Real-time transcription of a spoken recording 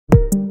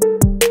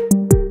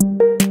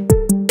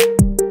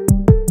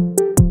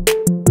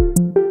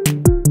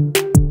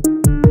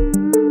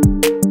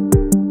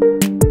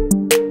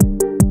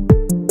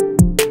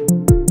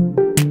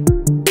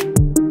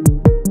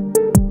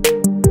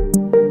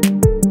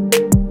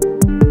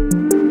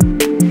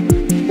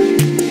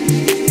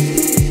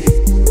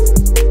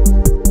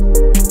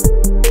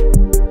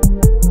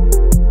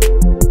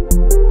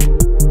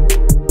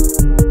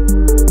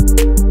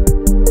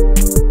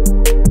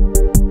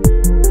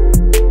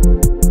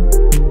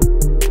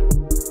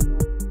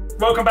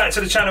Welcome back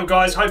to the channel,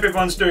 guys. Hope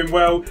everyone's doing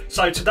well.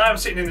 So today I'm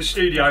sitting in the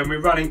studio and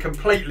we're running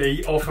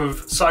completely off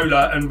of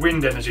solar and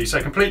wind energy.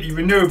 So completely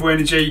renewable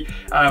energy,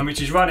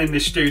 which is running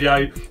this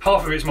studio.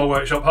 Half of it's my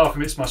workshop, half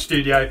of it's my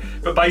studio.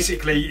 But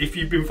basically, if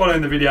you've been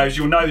following the videos,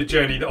 you'll know the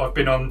journey that I've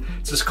been on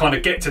to kind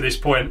of get to this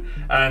point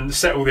and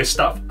set all this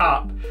stuff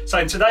up. So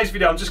in today's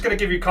video, I'm just going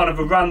to give you kind of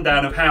a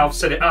rundown of how I've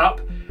set it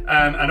up.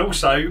 And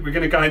also, we're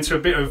going to go into a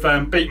bit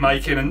of beat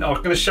making, and I'm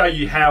going to show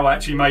you how I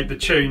actually made the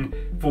tune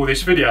for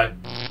this video.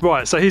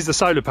 Right, so here's the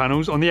solar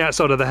panels on the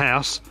outside of the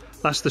house.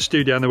 That's the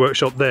studio and the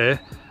workshop there.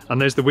 And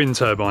there's the wind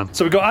turbine.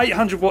 So we've got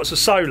 800 watts of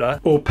solar,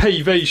 or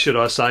PV should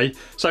I say.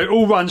 So it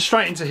all runs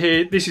straight into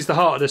here. This is the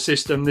heart of the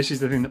system. This is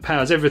the thing that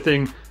powers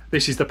everything.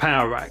 This is the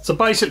power rack. So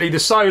basically the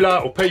solar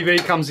or PV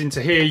comes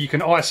into here, you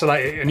can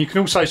isolate it, and you can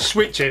also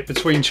switch it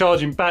between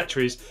charging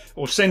batteries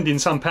or sending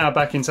some power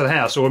back into the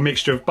house, or a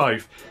mixture of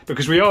both,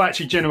 because we are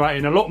actually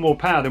generating a lot more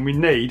power than we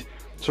need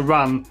to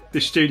run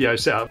this studio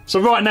setup. So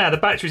right now the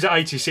battery's at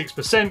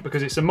 86%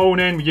 because it's the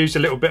morning. We used a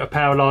little bit of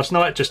power last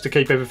night just to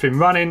keep everything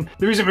running.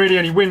 There isn't really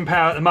any wind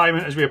power at the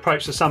moment as we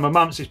approach the summer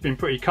months. It's been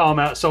pretty calm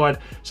outside,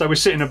 so we're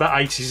sitting about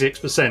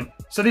 86%.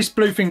 So this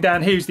blue thing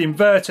down here is the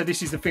inverter.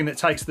 This is the thing that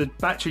takes the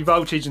battery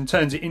voltage and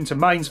turns it into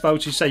mains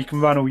voltage so you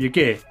can run all your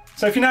gear.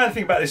 So if you know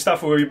anything about this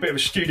stuff, or you're a bit of a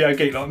studio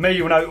geek like me,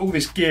 you'll know all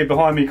this gear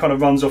behind me kind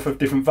of runs off of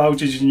different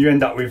voltages, and you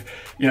end up with,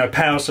 you know,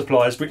 power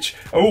supplies, which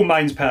are all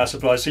mains power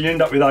supplies, so you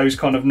end up with those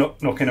kind of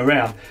knocking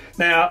around.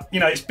 Now,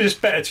 you know, it's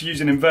just better to use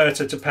an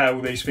inverter to power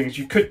all these things.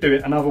 You could do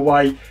it another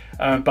way,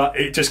 but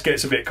it just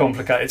gets a bit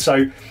complicated.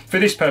 So for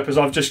this purpose,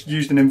 I've just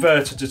used an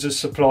inverter to just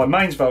supply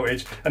mains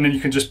voltage, and then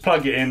you can just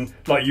plug it in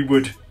like you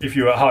would if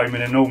you were at home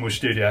in a normal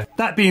studio.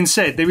 That being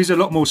said, there is a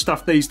lot more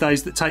stuff these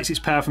days that takes its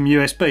power from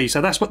USB,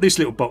 so that's what this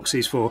little box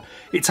is for.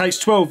 It takes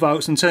 12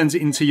 volts and turns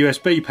it into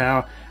USB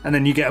power, and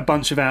then you get a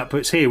bunch of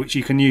outputs here which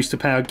you can use to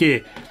power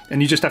gear,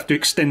 and you just have to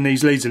extend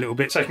these leads a little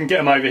bit so I can get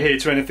them over here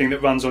to anything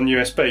that runs on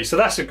USB. So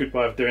that's a good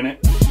way of doing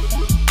it.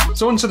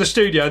 So onto the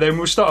studio then,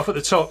 we'll start off at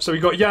the top. So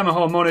we've got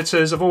Yamaha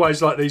monitors. I've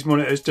always liked these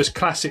monitors, just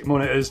classic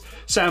monitors.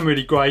 Sound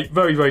really great,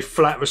 very, very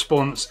flat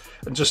response,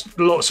 and just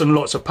lots and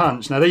lots of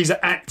punch. Now these are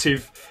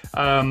active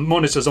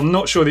monitors. I'm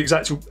not sure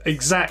the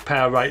exact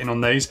power rating on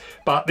these,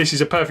 but this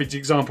is a perfect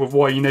example of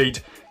why you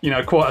need, you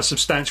know, quite a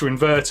substantial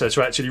inverter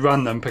to actually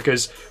run them,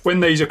 because when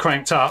these are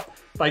cranked up,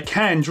 they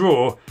can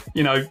draw,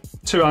 you know,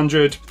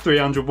 200,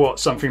 300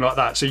 watts, something like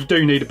that. So you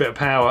do need a bit of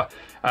power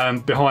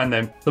behind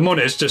them. The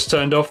monitor's just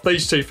turned off.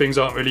 These two things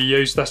aren't really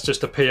used. That's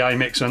just a PA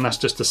mixer, and that's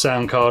just a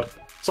sound card.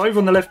 So over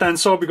on the left hand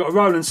side, we've got a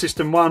Roland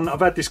System 1.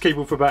 I've had this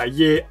keyboard for about a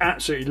year,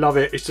 absolutely love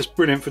it. It's just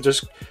brilliant for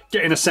just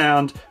getting a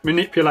sound,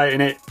 manipulating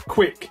it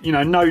quick, you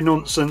know, no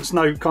nonsense,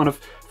 no kind of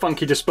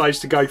funky displays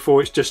to go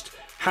for. It's just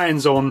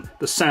hands-on.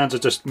 The sounds are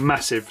just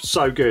massive,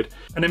 so good.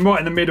 And then right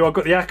in the middle, I've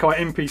got the Akai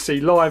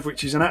MPC Live,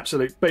 which is an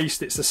absolute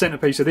beast. It's the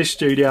centerpiece of this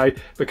studio,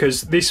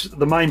 because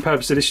the main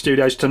purpose of this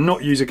studio is to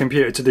not use a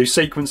computer to do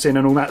sequencing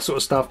and all that sort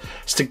of stuff.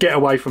 It's to get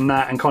away from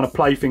that and kind of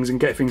play things and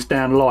get things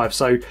down live.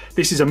 So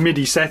this is a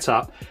MIDI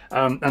setup,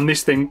 and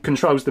this thing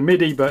controls the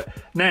MIDI, but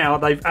now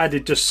they've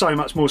added just so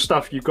much more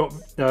stuff. You've got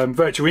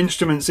virtual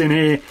instruments in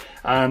here,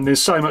 and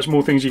there's so much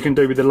more things you can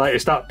do with the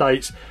latest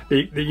updates.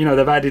 You know,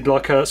 they've added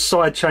like a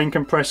sidechain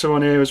compressor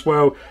on here as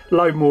well,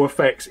 load more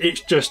effects.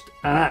 It's just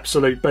an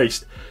absolute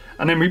beast.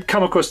 And then we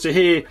come across to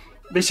here.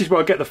 This is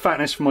where I get the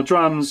fatness for my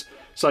drums.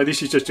 So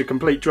this is just a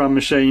complete drum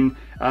machine,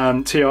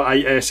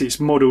 TR8S. It's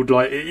modelled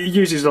like, it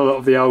uses a lot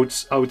of the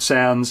old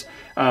sounds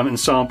and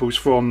samples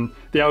from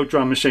the old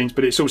drum machines,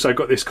 but it's also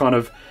got this kind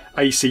of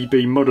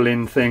ACB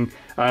modelling thing,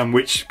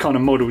 which kind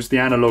of models the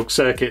analog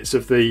circuits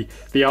of the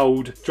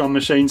old drum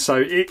machine.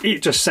 So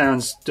it just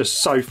sounds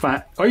just so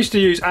fat. I used to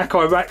use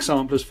Akai rack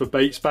samplers for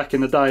beats back in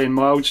the day in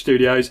my old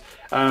studios,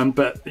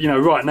 but you know,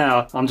 right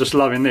now I'm just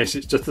loving this.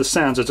 It's just, the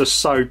sounds are just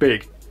so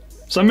big.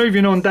 So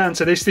moving on down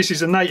to this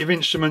is a Native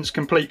Instruments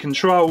Complete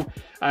Control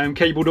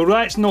keyboard. Although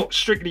it's not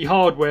strictly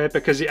hardware,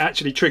 because it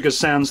actually triggers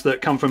sounds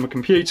that come from a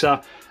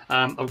computer.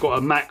 I've got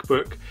a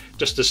MacBook,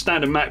 just a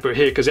standard MacBook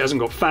here, because it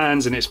hasn't got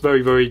fans, and it's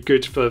very, very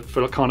good for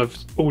kind of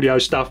audio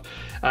stuff.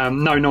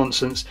 No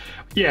nonsense.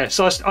 Yeah,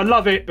 so I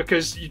love it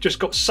because you've just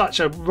got such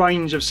a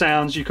range of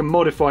sounds. You can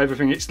modify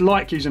everything. It's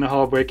like using a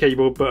hardware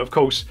keyboard, but of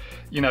course,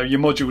 you know, your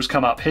modules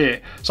come up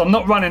here. So I'm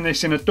not running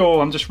this in a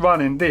DAW, I'm just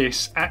running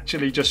this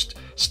actually just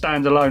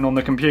standalone on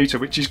the computer,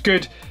 which is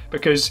good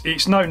because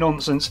it's no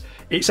nonsense.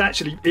 It's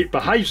actually, it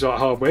behaves like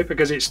hardware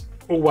because it's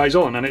always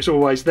on and it's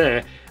always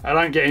there. I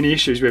don't get any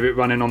issues with it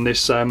running on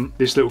this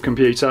this little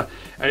computer.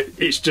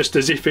 It's just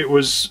as if it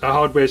was a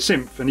hardware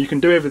synth, and you can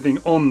do everything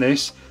on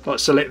this, like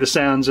select the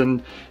sounds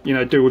and, you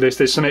know, do all this.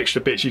 There's some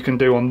extra bits you can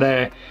do on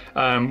there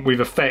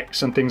with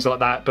effects and things like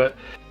that. But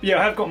yeah,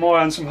 I have got my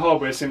eye on some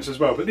hardware synths as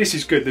well, but this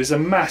is good. There's a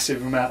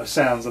massive amount of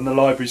sounds and the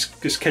libraries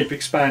just keep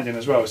expanding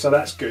as well, so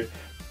that's good.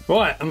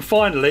 Right, and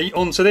finally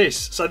onto this.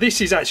 So this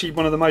is actually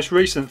one of the most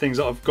recent things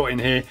that I've got in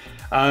here,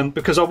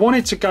 because I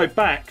wanted to go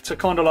back to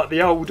kind of like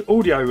the old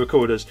audio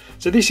recorders.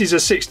 So this is a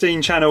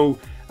 16 channel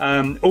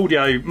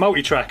audio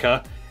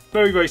multi-tracker,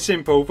 very, very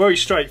simple, very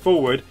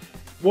straightforward.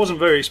 wasn't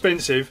very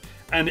expensive,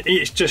 and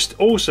it's just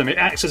awesome. It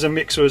acts as a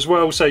mixer as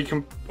well, so you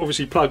can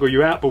obviously plug all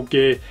your outboard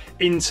gear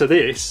into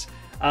this.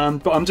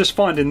 But I'm just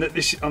finding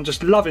that I'm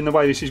just loving the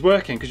way this is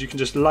working, because you can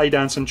just lay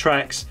down some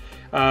tracks,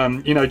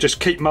 you know, just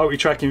keep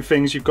multi-tracking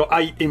things. You've got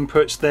 8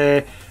 inputs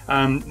there,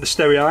 the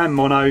stereo and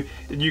mono.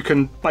 You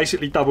can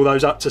basically double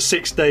those up to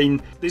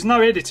 16. There's no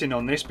editing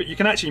on this, but you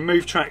can actually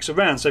move tracks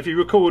around. So if you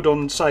record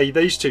on, say,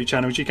 these 2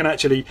 channels, you can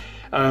actually,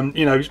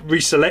 you know,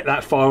 reselect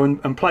that file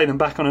and play them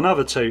back on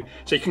another 2.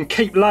 So you can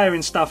keep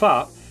layering stuff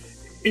up.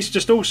 It's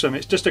just awesome.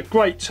 It's just a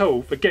great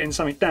tool for getting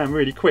something down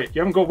really quick. You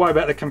haven't got to worry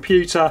about the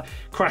computer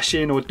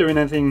crashing or doing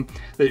anything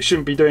that it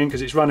shouldn't be doing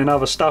because it's running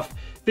other stuff.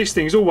 This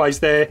thing's always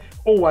there,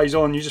 always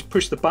on. You just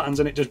push the buttons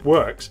and it just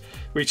works,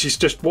 which is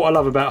just what I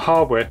love about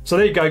hardware. So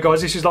there you go,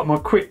 guys. This is like my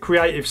quick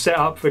creative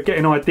setup for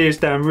getting ideas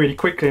down really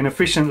quickly and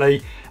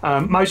efficiently.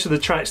 Most of the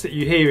tracks that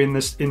you hear in the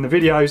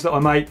videos that I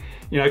make,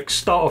 you know,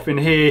 start off in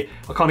here.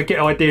 I kind of get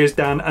ideas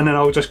down and then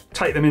I'll just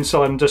take them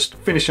inside and just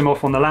finish them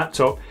off on the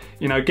laptop.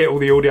 You know, get all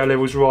the audio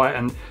levels right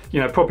and, you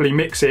know, properly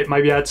mix it,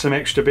 maybe add some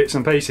extra bits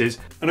and pieces.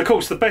 And of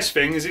course, the best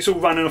thing is it's all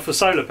running off of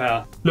solar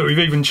power. Look, we've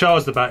even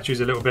charged the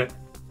batteries a little bit.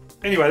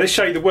 Anyway, let's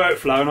show you the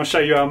workflow and I'll show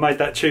you how I made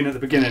that tune at the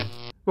beginning.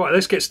 Right,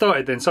 let's get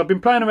started then. So I've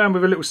been playing around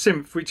with a little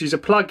synth, which is a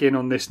plug-in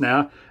on this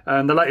now.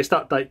 The latest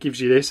update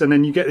gives you this, and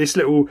then you get this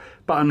little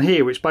button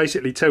here, which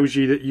basically tells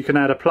you that you can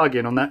add a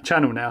plug-in on that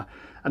channel now.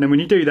 And then when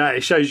you do that,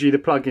 it shows you the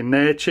plug-in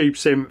there, Tube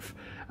Synth,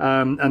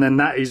 and then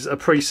that is a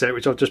preset,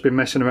 which I've just been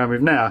messing around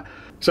with now.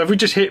 So if we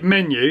just hit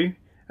menu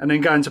and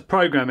then go into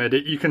program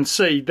edit, you can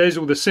see there's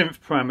all the synth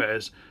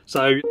parameters.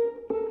 So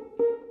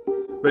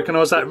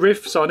recognise that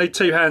riff? So I need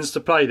 2 hands to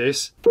play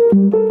this.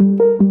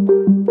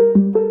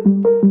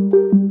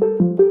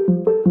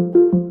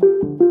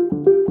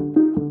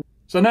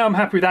 So now I'm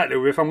happy with that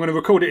little riff. I'm going to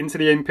record it into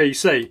the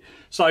MPC.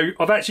 So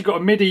I've actually got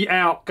a MIDI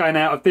out going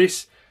out of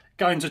this,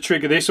 going to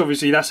trigger this.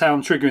 Obviously that's how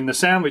I'm triggering the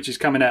sound, which is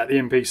coming out of the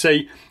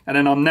MPC. And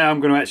then I'm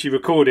going to actually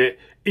record it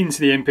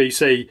into the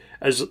MPC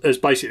as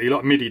basically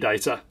like MIDI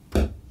data.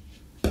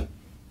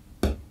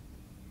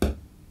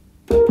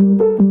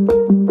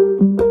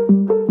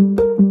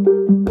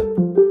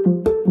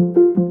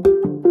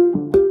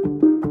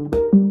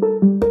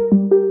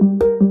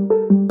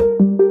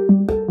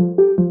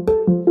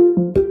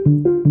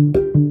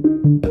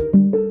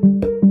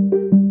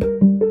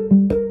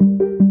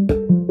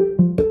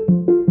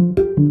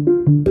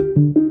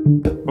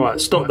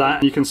 Stop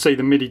that, you can see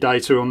the MIDI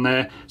data on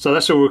there. So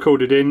that's all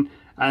recorded in,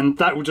 and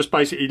that will just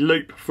basically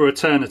loop for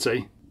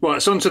eternity.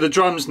 Right, so onto the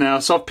drums now.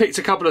 So I've picked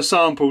a couple of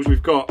samples.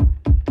 We've got a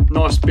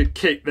nice big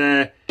kick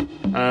there,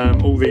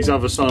 all these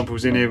other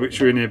samples in here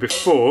which were in here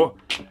before,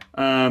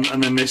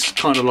 and then this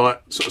kind of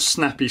like sort of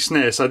snappy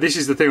snare. So this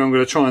is the thing I'm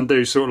going to try and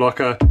do, sort of like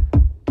a,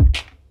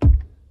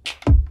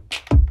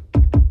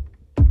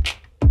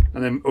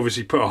 and then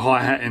obviously put a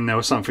hi-hat in there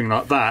or something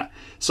like that.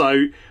 So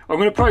I'm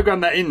going to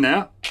program that in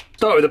now.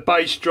 Start with a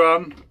bass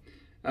drum.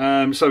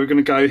 So we're going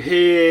to go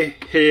here,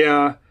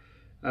 here,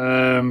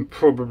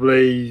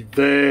 probably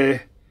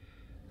there,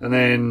 and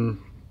then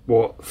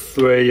what,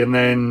 3, and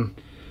then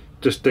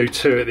just do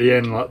 2 at the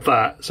end like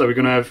that. So we're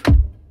going to have,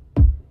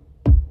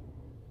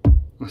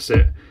 that's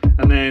it,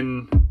 and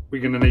then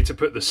we're going to need to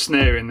put the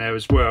snare in there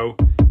as well.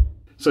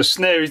 So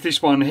snare is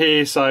this one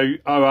here, so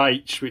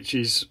OH, which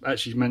is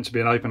actually meant to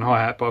be an open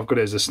hi-hat, but I've got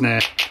it as a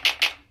snare.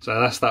 So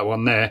that's that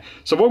one there.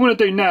 So what I'm going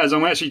to do now is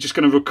I'm actually just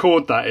going to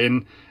record that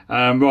in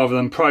rather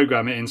than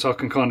program it in, so I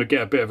can kind of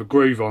get a bit of a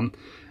groove on.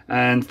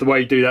 And the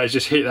way you do that is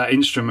just hit that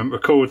instrument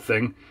record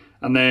thing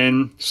and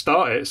then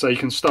start it. So you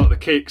can start the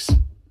kicks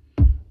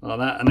like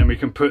that, and then we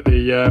can put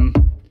the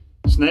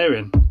snare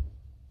in.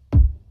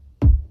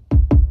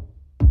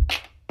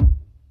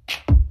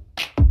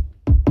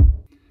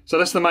 So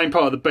that's the main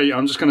part of the beat.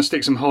 I'm just going to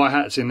stick some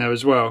hi-hats in there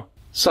as well.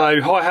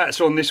 So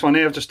hi-hats are on this one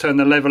here. I've just turned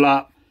the level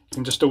up. You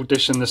can just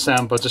audition the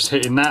sound by just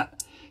hitting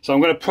that. So I'm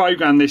going to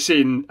program this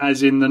in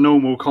as in the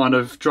normal kind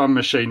of drum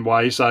machine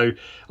way. So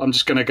I'm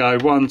just going to go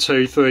 1,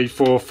 2, 3,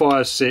 4,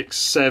 5, 6,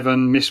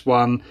 7, miss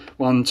 1,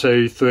 1,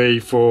 2, 3,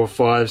 4,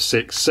 5,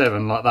 6,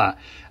 7, like that.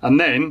 And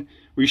then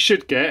we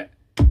should get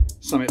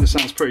something that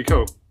sounds pretty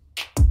cool.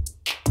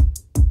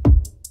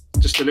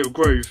 Just a little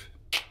groove.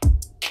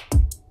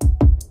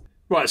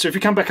 Right, so if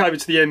you come back over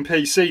to the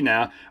MPC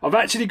now, I've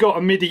actually got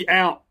a MIDI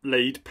out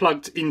lead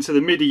plugged into the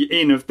MIDI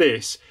in of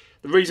this.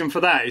 The reason for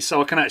that is so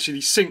I can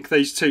actually sync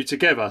these two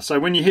together. So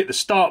when you hit the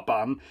start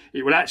button,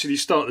 it will actually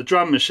start the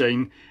drum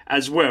machine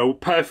as well,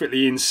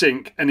 perfectly in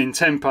sync and in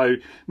tempo,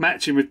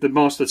 matching with the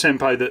master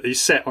tempo that is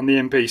set on the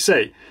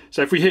MPC.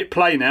 So if we hit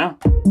play now,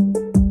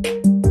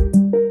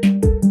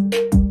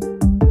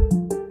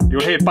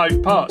 you'll hear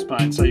both parts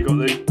playing. So you've got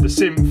the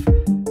synth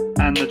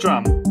and the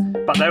drum,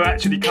 but they're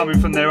actually coming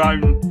from their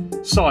own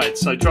side.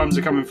 So drums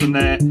are coming from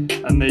there,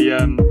 and the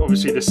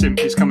obviously the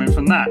synth is coming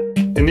from that.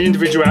 And the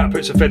individual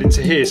outputs are fed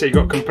into here, so you've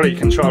got complete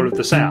control of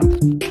the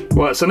sound.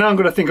 Right, so now I'm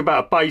going to think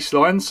about a bass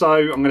line. So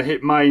I'm going to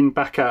hit main,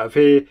 back out of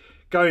here,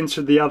 go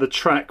into the other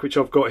track which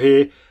I've got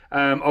here,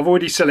 I've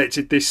already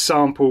selected this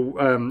sample.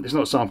 It's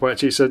not a sample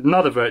actually, it's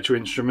another virtual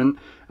instrument,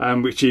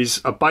 which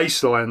is a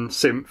bassline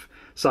synth.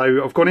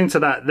 So I've gone into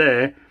that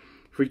there.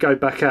 If we go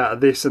back out of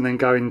this and then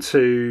go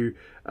into,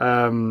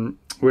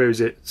 where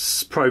is it?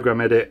 Program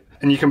Edit.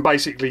 And you can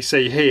basically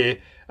see here,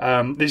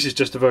 this is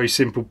just a very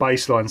simple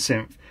bassline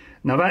synth.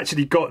 Now I've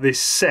actually got this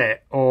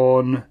set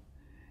on,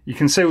 you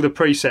can see all the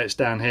presets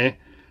down here.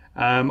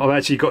 I've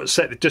actually got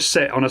just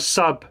set on a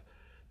sub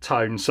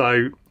tone.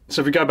 So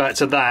if we go back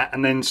to that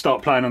and then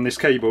start playing on this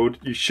keyboard,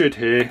 you should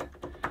hear,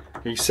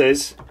 he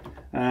says,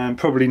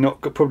 probably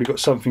got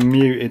something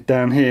muted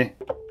down here.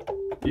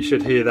 You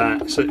should hear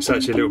that. So it's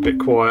actually a little bit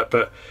quiet,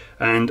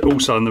 and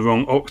also in the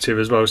wrong octave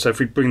as well. So if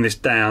we bring this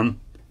down,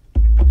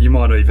 you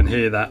might not even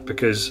hear that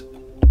because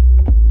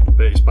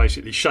it's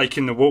basically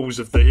shaking the walls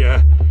of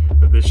the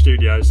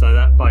studio. So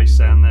that bass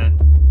sound there.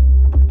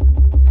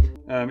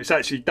 It's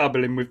actually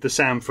doubling with the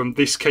sound from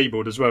this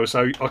keyboard as well.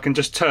 So I can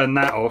just turn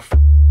that off,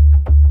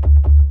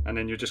 and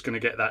then you're just going to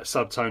get that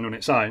subtone on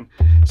its own.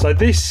 So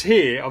this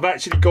here, I've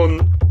actually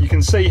gone, you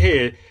can see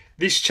here,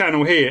 this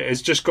channel here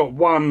has just got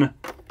 1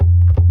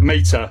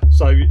 meter.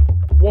 So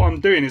what I'm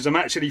doing is I'm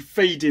actually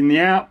feeding the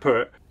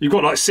output. You've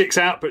got like 6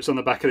 outputs on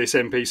the back of this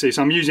MPC.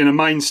 So I'm using a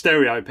main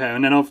stereo pair,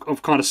 and then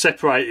I've kind of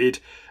separated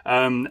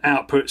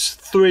outputs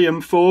 3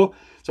 and 4.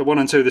 So 1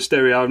 and 2 of the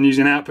stereo. I'm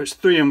using outputs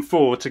 3 and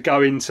 4 to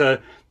go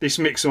into this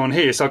mixer on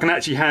here. So I can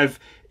actually have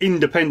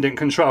independent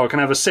control. I can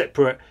have a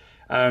separate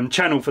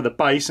channel for the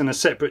bass and a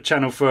separate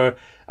channel for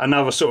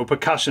another sort of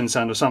percussion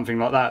sound or something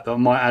like that I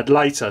might add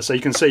later. So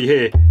you can see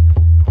here,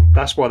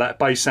 that's why that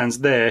bass sound's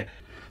there.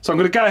 So I'm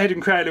going to go ahead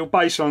and create a little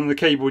bass line on the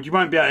keyboard. You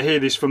won't be able to hear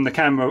this from the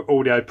camera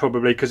audio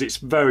probably because it's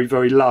very,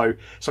 very low.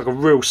 It's like a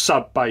real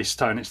sub bass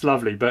tone. It's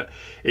lovely, but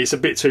it's a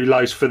bit too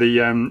low for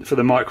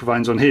the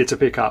microphones on here to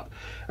pick up.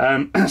 So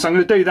I'm going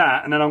to do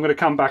that, and then I'm going to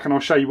come back and I'll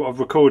show you what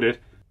I've recorded.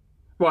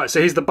 Right, so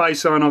here's the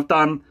bass line I've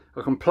done.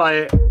 I can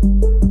play it.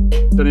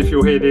 Don't know if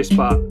you'll hear this,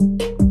 but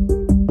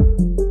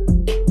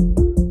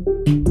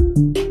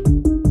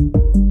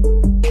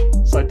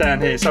so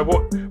down here. So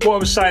what I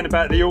was saying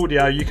about the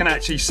audio, you can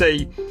actually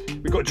see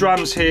we've got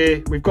drums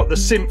here, we've got the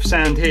synth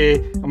sound here,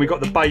 and we've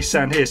got the bass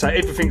sound here. So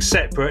everything's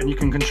separate and you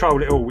can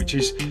control it all, which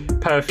is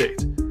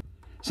perfect.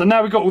 So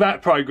now we've got all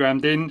that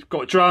programmed in,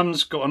 got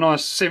drums, got a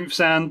nice synth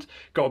sound,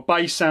 got a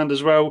bass sound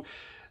as well.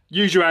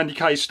 Use your Andy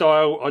K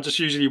style. I just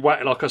usually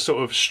whack like a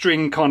sort of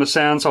string kind of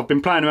sound. So I've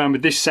been playing around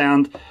with this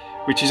sound,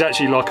 which is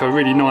actually like a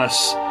really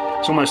nice,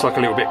 it's almost like a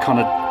little bit kind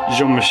of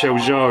Jean-Michel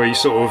Jarre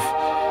sort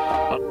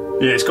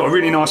of, yeah, it's got a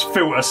really nice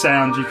filter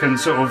sound. You can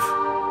sort of,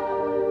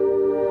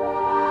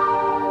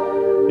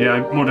 you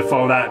know,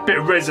 modify that. Bit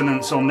of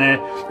resonance on there.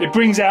 It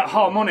brings out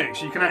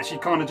harmonics. You can actually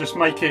kind of just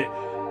make it,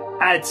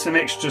 add some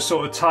extra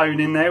sort of tone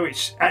in there,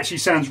 which actually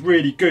sounds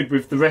really good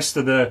with the rest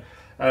of the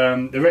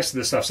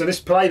stuff. So let's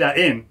play that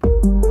in.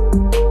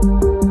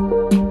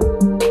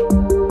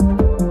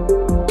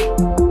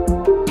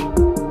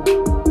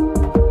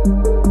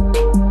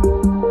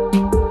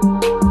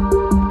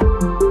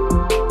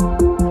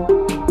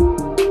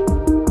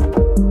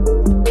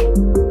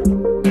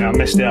 Yeah, I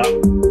messed it up.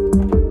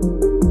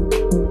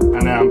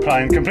 And now I'm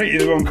playing completely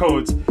the wrong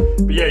chords.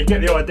 But yeah, you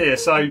get the idea.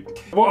 So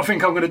what I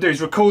think I'm going to do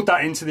is record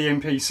that into the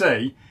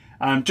MPC,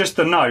 just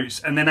the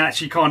notes, and then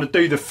actually kind of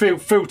do the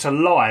filter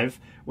live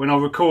when I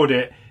record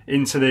it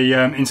into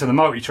the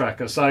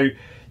multi-tracker. So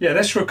yeah,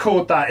 let's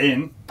record that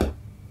in.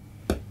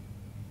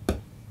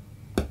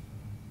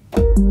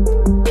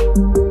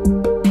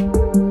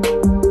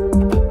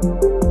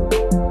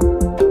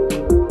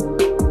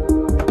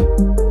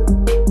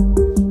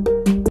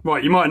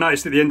 Right, you might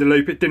notice at the end of the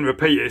loop it didn't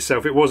repeat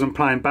itself. It wasn't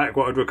playing back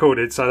what I'd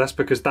recorded, so that's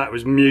because that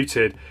was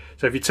muted.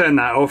 So if you turn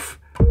that off,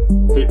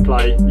 hit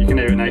play, you can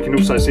hear it now. You can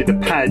also see the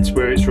pads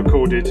where it's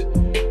recorded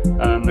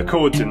the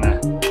chords in there.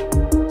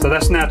 So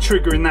that's now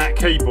triggering that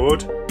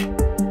keyboard,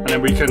 and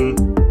then we can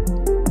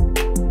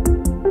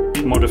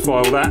modify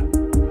all that.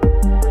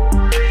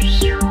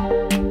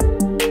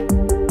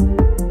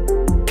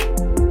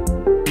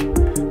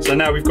 So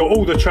now we've got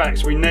all the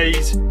tracks we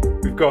need.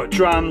 We've got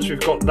drums, we've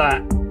got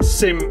that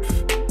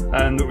synth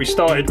that we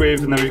started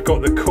with, and then we've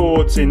got the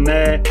chords in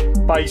there,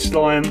 bass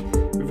line.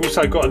 We've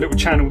also got a little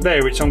channel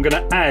there which I'm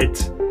going to add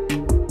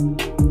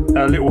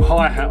a little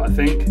hi-hat, I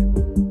think.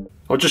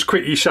 I'll just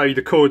quickly show you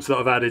the chords that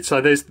I've added.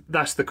 So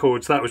that's the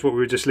chords. That was what we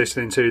were just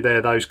listening to there,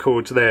 those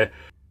chords there.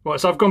 Right,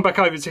 so I've gone back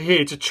over to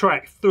here to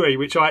track 3,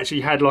 which I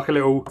actually had like a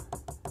little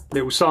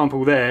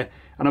sample there,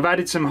 and I've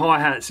added some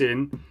hi-hats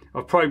in.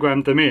 I've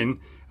programmed them in,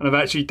 and I've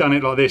actually done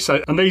it like this.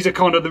 So, and these are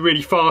kind of the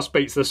really fast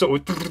beats, the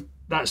sort of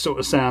that sort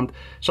of sound.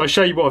 So I'll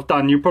show you what I've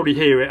done. You'll probably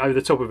hear it over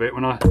the top of it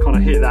when I kind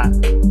of hit that.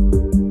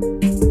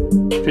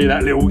 Hear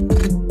that little,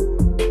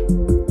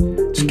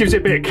 just gives it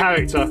a bit of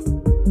character.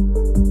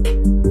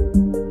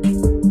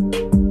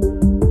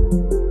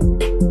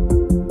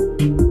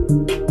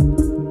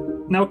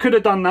 Now I could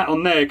have done that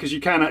on there because you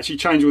can actually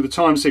change all the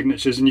time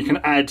signatures, and you can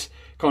add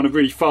kind of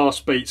really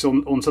fast beats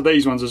onto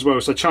these ones as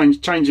well, so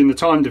changing the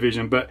time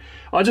division. But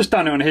I just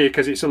done it on here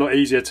because it's a lot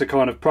easier to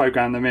kind of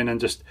program them in and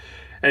just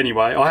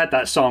anyway, I had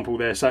that sample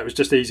there, so it was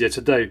just easier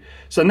to do.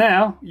 So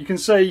now you can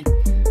see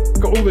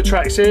got all the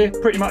tracks here.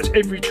 Pretty much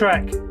every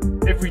track,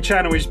 every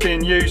channel is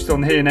being used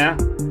on here now,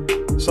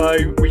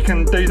 so we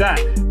can do that.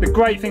 The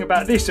great thing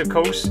about this, of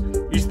course,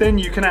 is then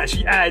you can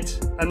actually add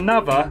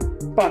another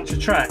bunch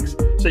of tracks.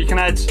 So you can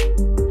add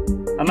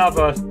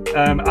another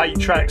 8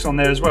 tracks on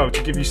there as well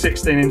to give you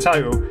 16 in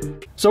total.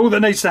 So all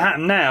that needs to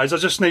happen now is I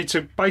just need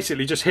to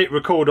basically just hit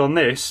record on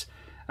this,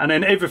 and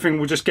then everything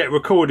will just get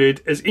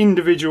recorded as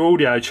individual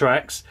audio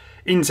tracks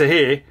into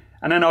here,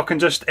 and then I can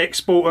just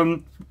export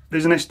them.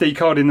 There's an SD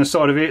card in the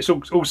side of it, it's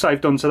all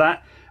saved onto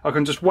that. I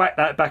can just whack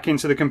that back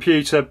into the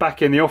computer,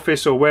 back in the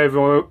office or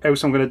wherever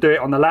else I'm going to do it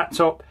on the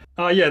laptop.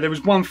 Oh yeah, there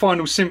was one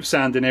final synth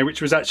sound in here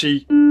which was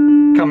actually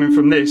coming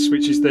from this,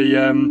 which is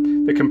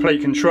the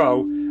complete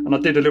control, and I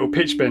did a little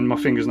pitch bend, my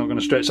finger's not going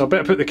to stretch, so I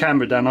better put the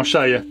camera down, I'll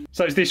show you.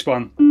 So it's this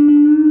one.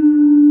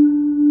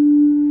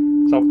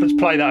 So I'll just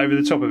play that over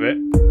the top of it.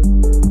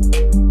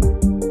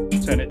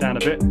 Turn it down a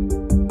bit.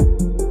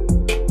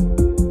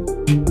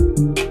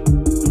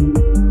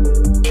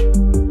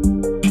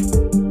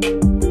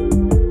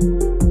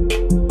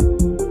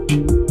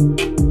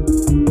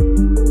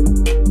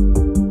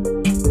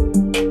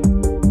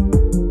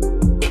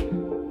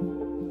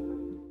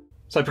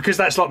 So because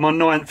that's like my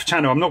 9th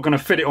channel, I'm not going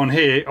to fit it on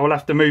here. I'll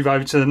have to move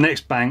over to the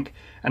next bank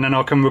and then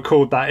I can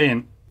record that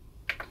in.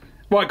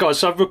 Right guys,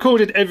 so I've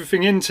recorded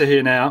everything into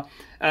here now.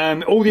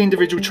 All the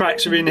individual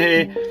tracks are in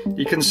here.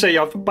 You can see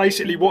I've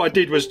basically, what I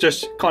did was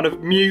just kind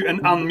of mute and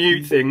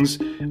unmute things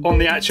on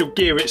the actual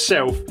gear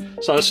itself.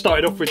 So I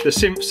started off with the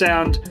synth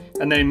sound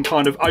and then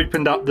kind of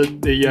opened up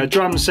the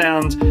drum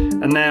sound,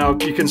 and now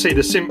you can see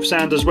the synth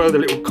sound as well, the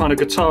little kind of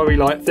guitar-y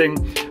like thing.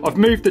 I've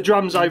moved the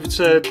drums over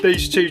to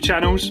these 2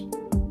 channels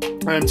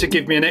to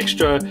give me an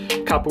extra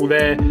couple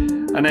there,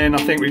 and then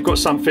I think we've got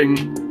something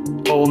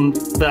on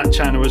that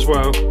channel as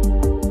well,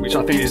 which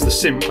I think is the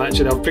synth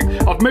actually.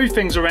 I've moved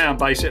things around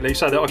basically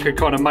so that I could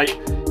kind of make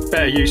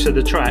better use of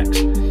the tracks.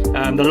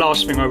 The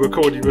last thing I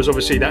recorded was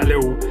obviously that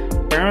little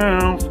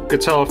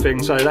guitar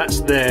thing, so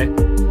that's there.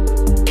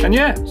 And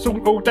yeah, it's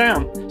all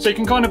down. So you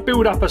can kind of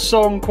build up a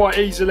song quite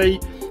easily.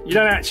 You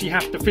don't actually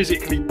have to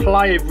physically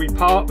play every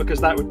part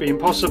because that would be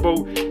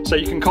impossible. So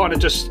you can kind of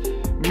just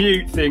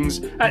mute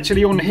things.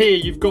 Actually on here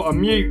you've got a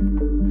mute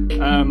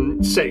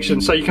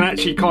section, so you can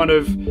actually kind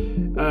of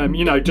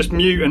you know, just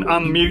mute and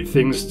unmute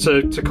things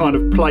to kind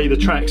of play the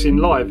tracks in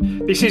live.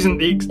 This isn't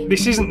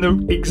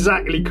the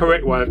exactly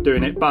correct way of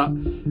doing it, but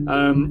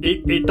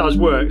it does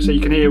work. So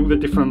you can hear all the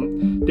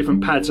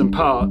different pads and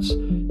parts.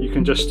 You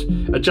can just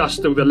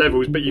adjust all the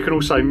levels, but you can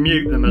also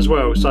mute them as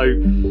well. So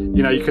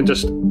you know, you can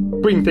just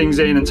bring things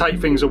in and take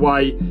things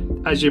away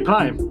as you're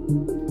playing.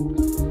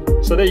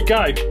 So there you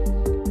go.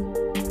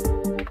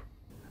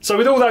 So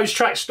with all those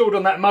tracks stored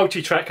on that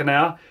multi-tracker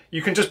now,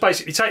 you can just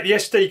basically take the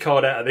SD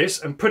card out of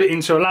this and put it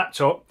into a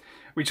laptop,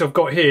 which I've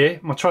got here,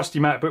 my trusty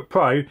MacBook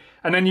Pro,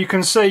 and then you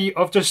can see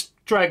I've just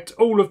dragged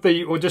all of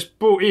the, or just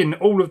brought in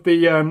all of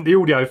the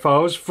audio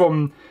files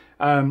from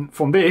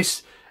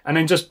this, and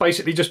then just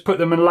basically just put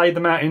them and laid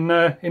them out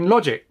in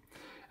Logic.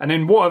 And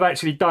then what I've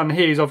actually done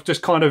here is I've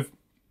just kind of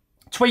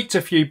tweaked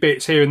a few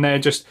bits here and there,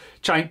 just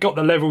got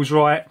the levels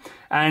right,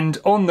 and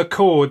on the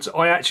chords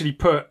I actually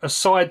put a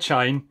side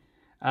chain.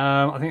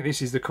 I think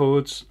this is the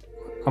chords.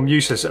 I'm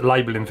useless at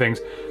labelling things.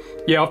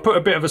 Yeah, I've put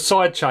a bit of a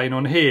side chain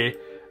on here.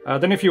 I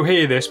don't know if you'll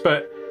hear this,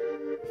 but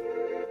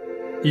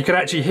you can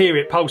actually hear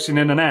it pulsing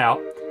in and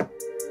out.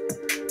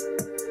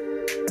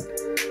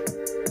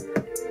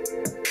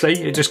 See,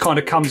 it just kind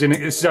of comes in.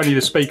 This is only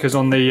the speakers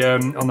on the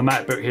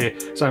MacBook here,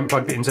 so I haven't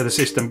plugged it into the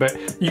system,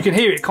 but you can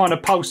hear it kind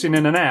of pulsing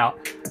in and out,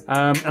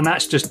 and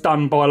that's just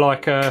done by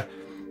like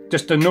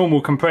just a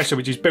normal compressor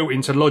which is built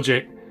into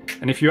Logic.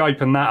 And if you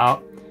open that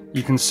up,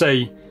 you can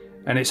see,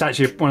 and it's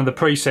actually one of the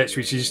presets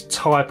which is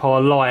Type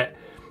R Lite.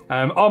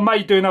 I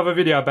may do another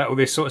video about all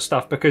this sort of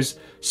stuff because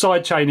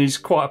sidechain is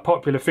quite a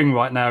popular thing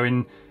right now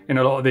in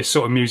a lot of this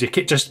sort of music.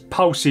 It just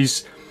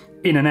pulses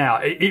in and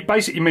out. It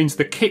basically means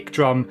the kick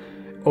drum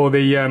or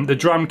the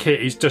drum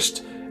kit is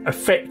just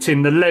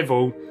affecting the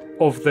level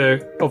of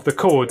the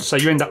chords, so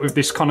you end up with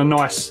this kind of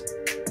nice,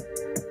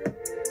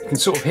 you can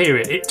sort of hear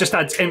it. It just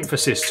adds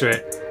emphasis to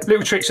it.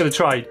 Little tricks of the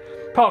trade.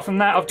 Apart from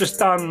that, I've just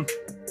done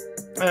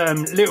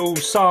little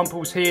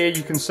samples here.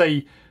 You can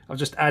see I've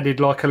just added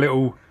like a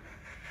little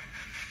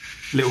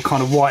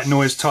kind of white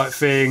noise type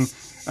thing,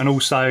 and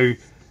also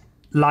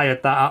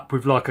layered that up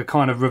with like a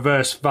kind of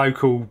reverse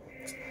vocal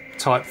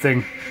type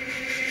thing.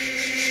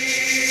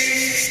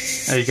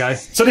 There you go.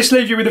 So this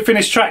leaves you with the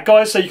finished track,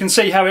 guys, so you can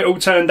see how it all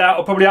turned out.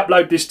 I'll probably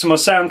upload this to my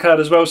SoundCloud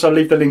as well, so I'll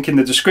leave the link in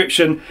the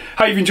description.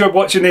 Hope you've enjoyed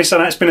watching this,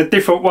 and it's been a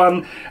different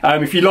one.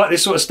 If you like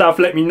this sort of stuff,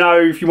 let me know.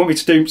 If you want me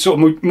to do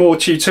sort of more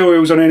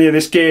tutorials on any of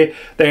this gear,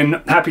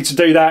 then happy to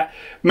do that.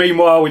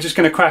 Meanwhile, we're just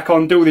going to crack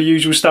on, do all the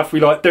usual stuff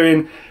we like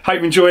doing. Hope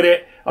you enjoyed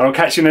it, and I'll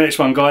catch you in the next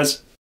one,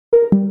 guys.